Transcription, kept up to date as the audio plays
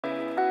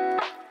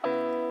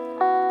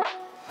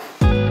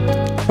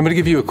I'm going to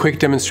give you a quick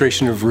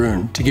demonstration of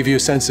Roon to give you a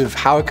sense of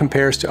how it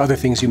compares to other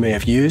things you may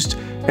have used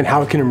and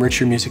how it can enrich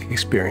your music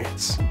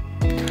experience.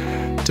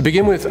 To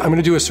begin with, I'm going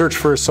to do a search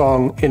for a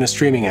song in a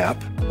streaming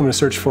app. I'm going to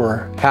search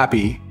for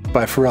Happy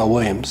by Pharrell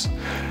Williams.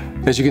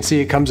 As you can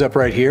see, it comes up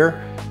right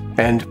here,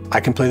 and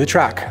I can play the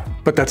track,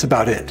 but that's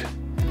about it.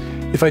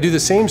 If I do the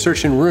same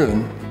search in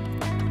Roon,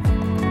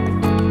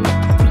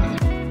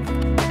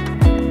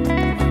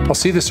 I'll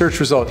see the search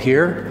result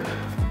here,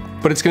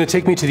 but it's going to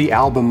take me to the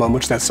album on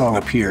which that song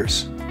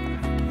appears.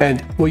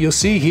 And what you'll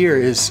see here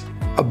is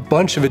a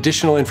bunch of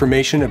additional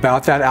information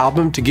about that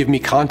album to give me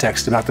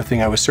context about the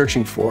thing I was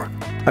searching for.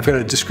 I've got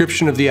a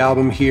description of the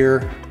album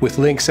here with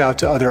links out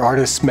to other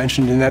artists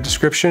mentioned in that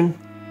description.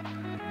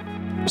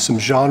 Some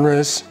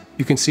genres.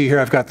 You can see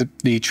here I've got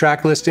the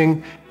track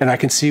listing, and I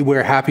can see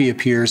where Happy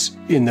appears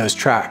in those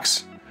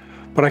tracks.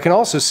 But I can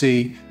also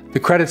see the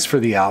credits for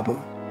the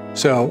album.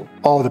 So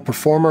all the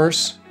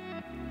performers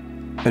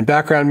and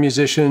background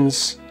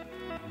musicians,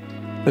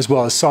 as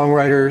well as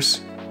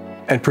songwriters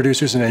and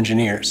producers and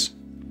engineers.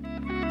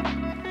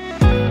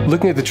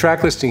 Looking at the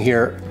track listing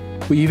here,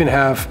 we even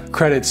have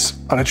credits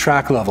on a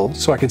track level,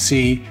 so I can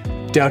see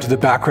down to the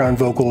background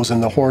vocals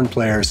and the horn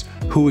players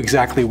who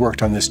exactly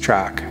worked on this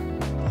track.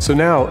 So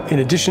now, in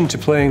addition to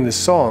playing this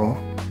song,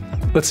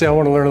 let's say I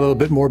want to learn a little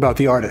bit more about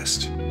the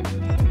artist.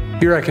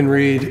 Here I can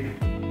read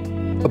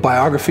a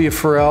biography of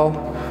Pharrell.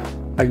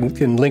 I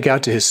can link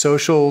out to his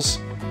socials.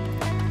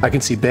 I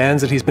can see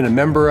bands that he's been a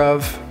member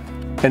of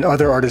and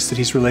other artists that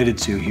he's related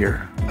to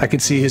here. I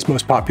can see his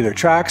most popular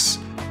tracks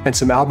and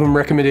some album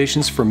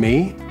recommendations for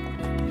me.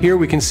 Here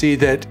we can see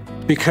that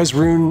because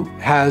Roon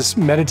has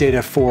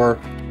metadata for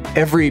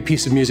every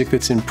piece of music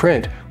that's in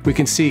print, we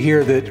can see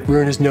here that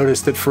Roon has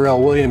noticed that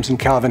Pharrell Williams and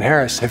Calvin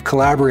Harris have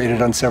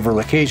collaborated on several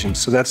occasions.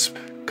 So that's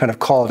kind of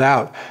called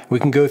out. We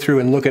can go through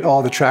and look at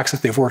all the tracks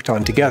that they've worked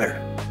on together.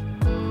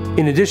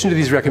 In addition to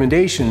these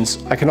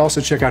recommendations, I can also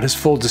check out his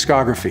full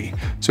discography.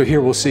 So here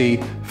we'll see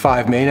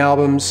 5 main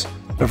albums,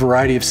 a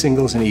variety of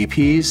singles and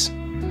EPs,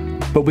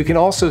 but we can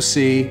also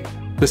see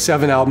the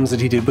 7 albums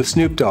that he did with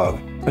Snoop Dogg,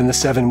 and the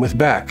 7 with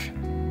Beck,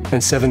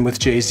 and 7 with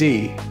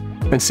Jay-Z,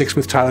 and 6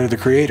 with Tyler, the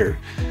Creator.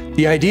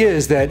 The idea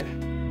is that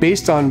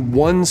based on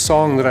one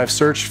song that I've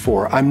searched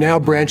for, I'm now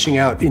branching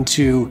out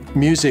into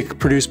music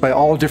produced by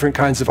all different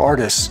kinds of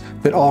artists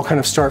that all kind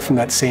of start from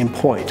that same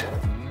point.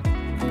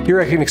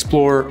 Here I can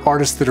explore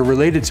artists that are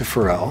related to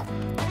Pharrell,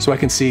 so I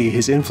can see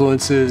his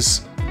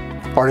influences,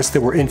 artists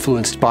that were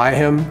influenced by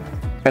him,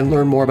 and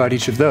learn more about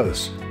each of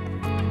those.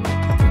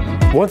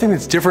 One thing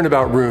that's different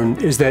about Roon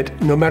is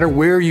that no matter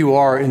where you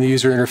are in the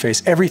user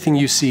interface, everything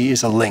you see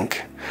is a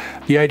link.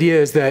 The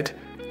idea is that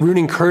Roon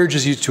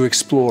encourages you to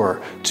explore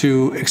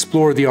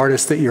the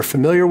artists that you're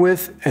familiar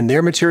with and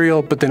their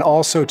material, but then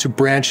also to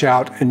branch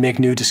out and make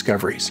new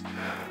discoveries.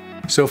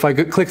 So if I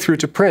click through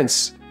to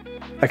Prince,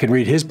 I can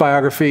read his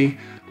biography,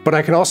 but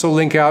I can also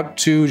link out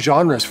to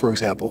genres, for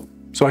example.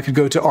 So I could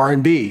go to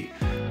R&B.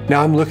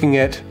 Now I'm looking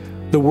at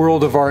the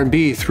world of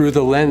R&B through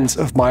the lens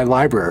of my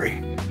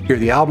library. Here are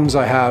the albums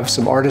I have,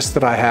 some artists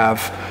that I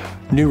have,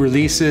 new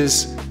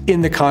releases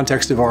in the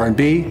context of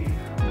R&B,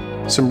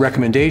 some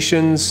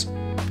recommendations,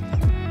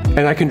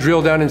 and I can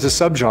drill down into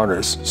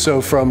subgenres.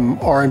 So from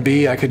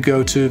R&B, I could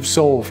go to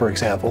soul, for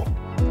example.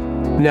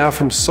 Now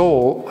from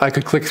soul, I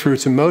could click through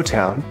to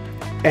Motown,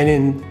 and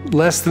in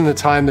less than the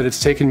time that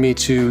it's taken me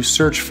to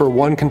search for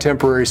one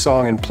contemporary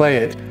song and play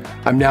it,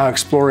 I'm now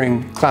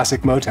exploring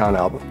classic Motown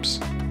albums.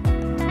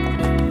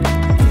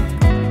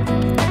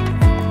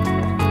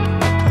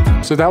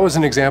 So that was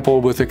an example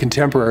with a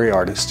contemporary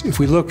artist. If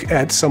we look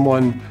at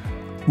someone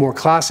more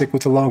classic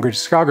with a longer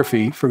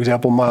discography, for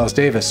example, Miles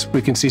Davis,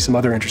 we can see some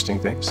other interesting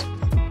things.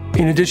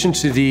 In addition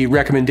to the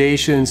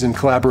recommendations and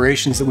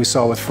collaborations that we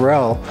saw with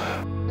Pharrell,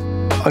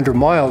 under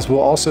Miles, we'll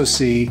also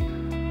see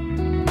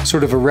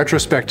sort of a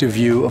retrospective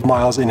view of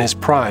Miles in his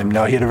prime.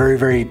 Now, he had a very,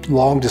 very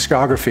long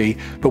discography,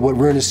 but what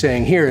Roon is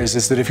saying here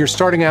is that if you're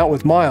starting out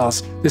with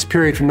Miles, this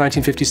period from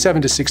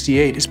 1957 to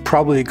 68 is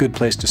probably a good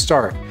place to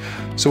start.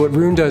 So what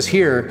Roon does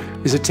here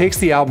is it takes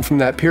the album from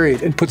that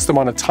period and puts them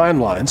on a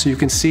timeline so you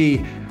can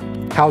see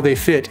how they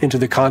fit into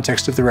the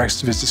context of the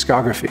rest of his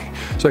discography.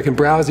 So I can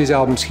browse these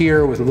albums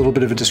here with a little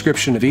bit of a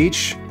description of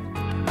each,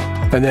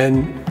 and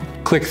then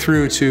click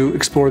through to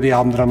explore the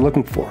album that I'm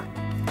looking for.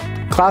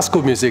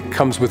 Classical music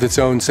comes with its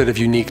own set of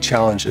unique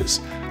challenges,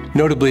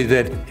 notably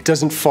that it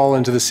doesn't fall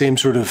into the same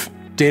sort of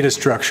data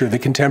structure that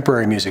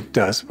contemporary music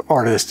does,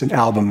 artist and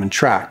album and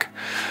track.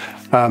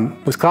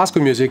 With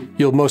classical music,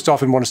 you'll most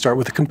often want to start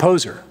with a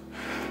composer.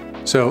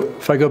 So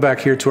if I go back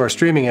here to our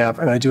streaming app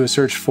and I do a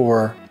search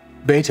for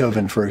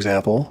Beethoven, for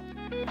example,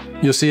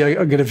 you'll see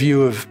I get a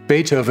view of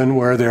Beethoven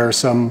where there are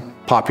some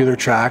popular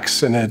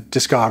tracks and a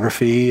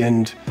discography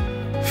and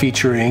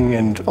featuring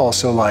and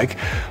also like.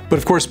 But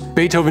of course,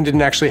 Beethoven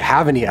didn't actually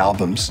have any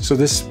albums, so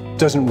this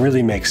doesn't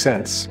really make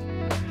sense.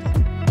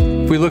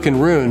 If we look in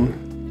Roon,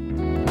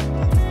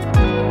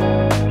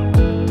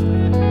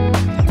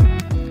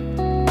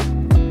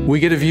 we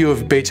get a view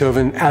of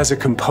Beethoven as a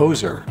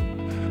composer.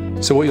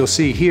 So what you'll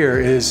see here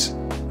is,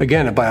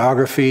 again, a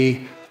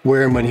biography,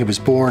 where and when he was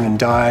born and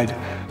died.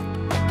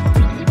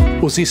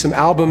 We'll see some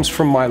albums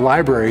from my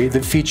library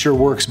that feature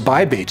works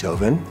by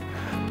Beethoven,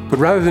 but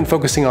rather than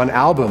focusing on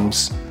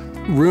albums,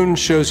 Roon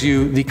shows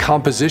you the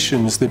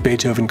compositions that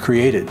Beethoven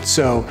created.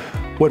 So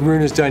what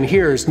Roon has done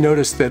here is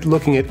notice that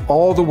looking at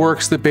all the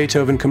works that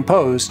Beethoven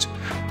composed,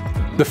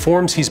 the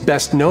forms he's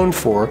best known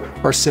for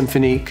are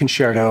symphony,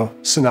 concerto,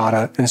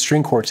 sonata, and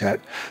string quartet.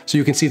 So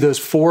you can see those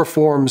 4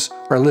 forms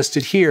are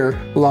listed here,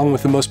 along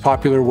with the most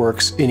popular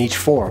works in each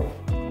form.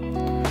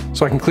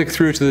 So I can click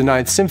through to the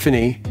Ninth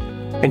Symphony,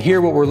 and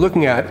here what we're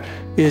looking at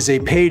is a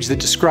page that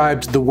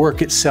describes the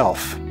work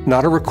itself,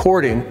 not a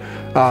recording,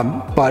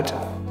 but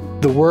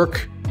the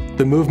work,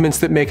 the movements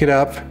that make it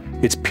up,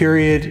 its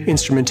period,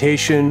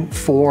 instrumentation,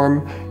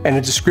 form, and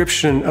a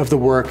description of the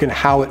work and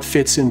how it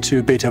fits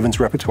into Beethoven's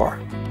repertoire.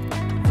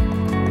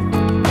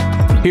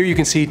 Here you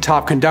can see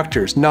top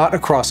conductors, not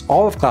across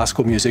all of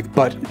classical music,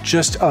 but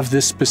just of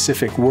this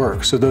specific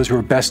work, so those who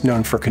are best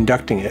known for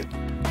conducting it.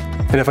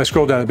 And if I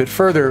scroll down a bit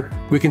further,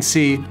 we can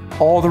see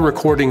all the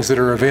recordings that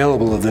are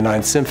available of the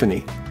Ninth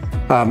Symphony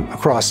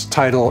across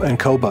title and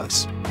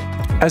Qobuz.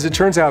 As it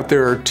turns out,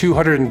 there are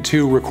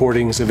 202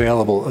 recordings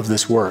available of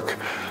this work.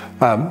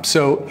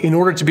 So in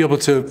order to be able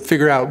to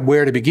figure out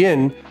where to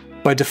begin,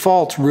 by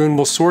default, Roon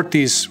will sort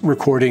these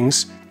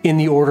recordings in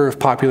the order of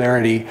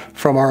popularity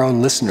from our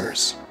own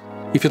listeners.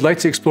 If you'd like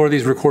to explore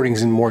these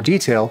recordings in more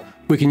detail,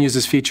 we can use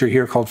this feature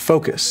here called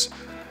Focus.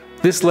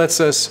 This lets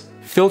us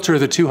filter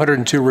the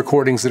 202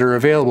 recordings that are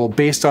available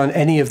based on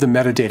any of the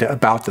metadata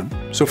about them.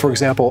 So for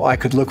example, I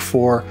could look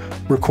for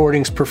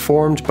recordings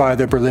performed by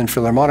the Berlin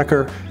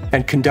Philharmoniker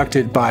and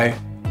conducted by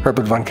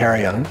Herbert von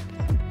Karajan.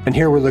 And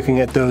here we're looking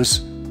at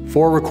those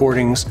 4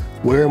 recordings,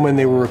 where and when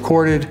they were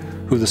recorded,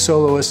 who the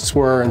soloists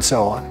were, and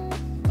so on.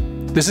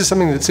 This is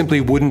something that simply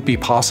wouldn't be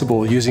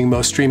possible using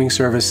most streaming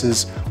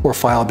services or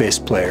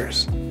file-based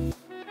players.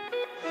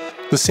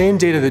 The same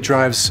data that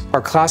drives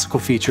our classical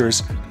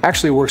features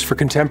actually works for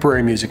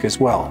contemporary music as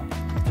well.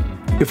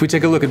 If we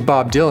take a look at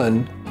Bob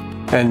Dylan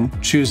and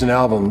choose an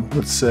album,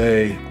 let's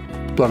say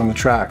Blood on the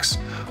Tracks,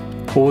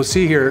 what we'll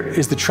see here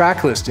is the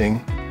track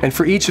listing, and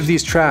for each of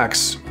these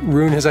tracks,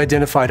 Roon has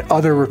identified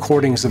other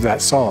recordings of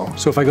that song.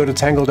 So if I go to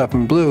Tangled Up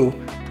in Blue,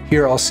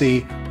 here I'll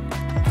see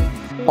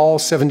all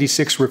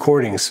 76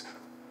 recordings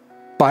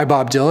by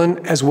Bob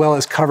Dylan, as well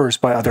as covers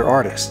by other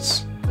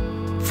artists.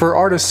 For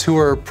artists who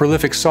are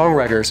prolific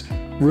songwriters,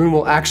 Roon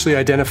will actually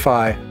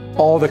identify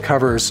all the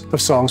covers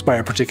of songs by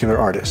a particular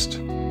artist.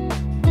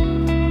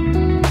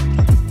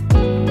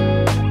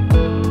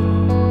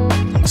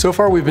 So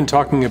far we've been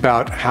talking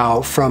about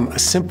how from a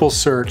simple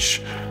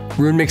search,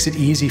 Roon makes it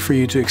easy for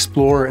you to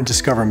explore and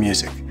discover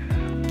music.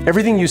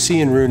 Everything you see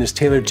in Roon is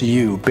tailored to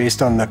you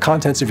based on the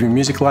contents of your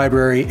music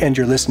library and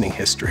your listening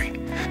history.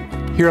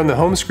 Here on the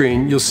home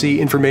screen, you'll see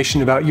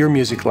information about your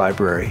music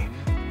library,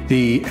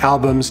 the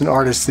albums and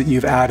artists that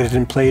you've added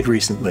and played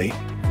recently,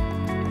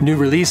 new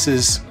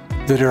releases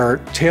that are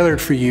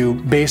tailored for you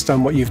based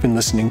on what you've been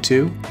listening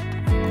to,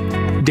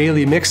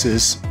 daily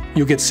mixes.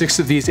 You'll get 6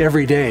 of these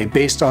every day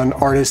based on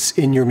artists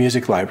in your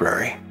music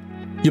library.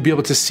 You'll be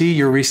able to see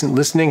your recent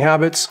listening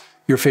habits,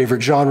 your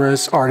favorite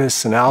genres,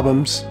 artists, and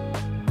albums.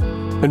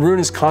 And Roon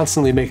is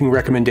constantly making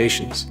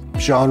recommendations,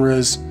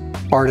 genres,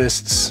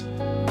 artists,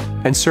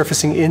 and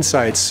surfacing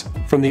insights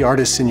from the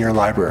artists in your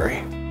library.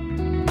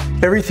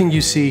 Everything you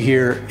see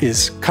here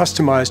is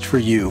customized for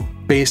you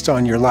based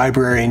on your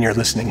library and your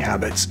listening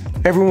habits.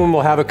 Everyone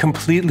will have a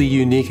completely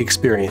unique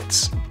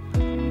experience.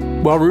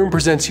 While Roon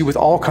presents you with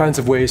all kinds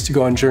of ways to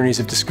go on journeys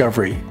of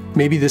discovery,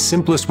 maybe the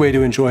simplest way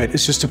to enjoy it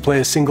is just to play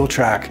a single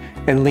track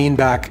and lean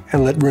back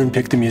and let Roon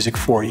pick the music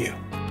for you.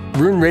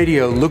 Roon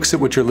Radio looks at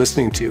what you're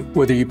listening to,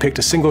 whether you picked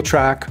a single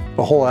track,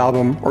 a whole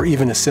album, or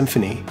even a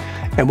symphony,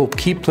 and will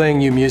keep playing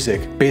you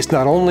music based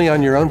not only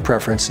on your own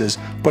preferences,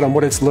 but on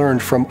what it's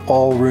learned from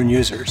all Roon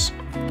users.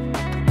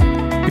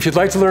 If you'd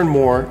like to learn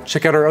more,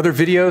 check out our other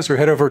videos or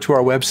head over to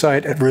our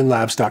website at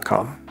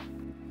roonlabs.com.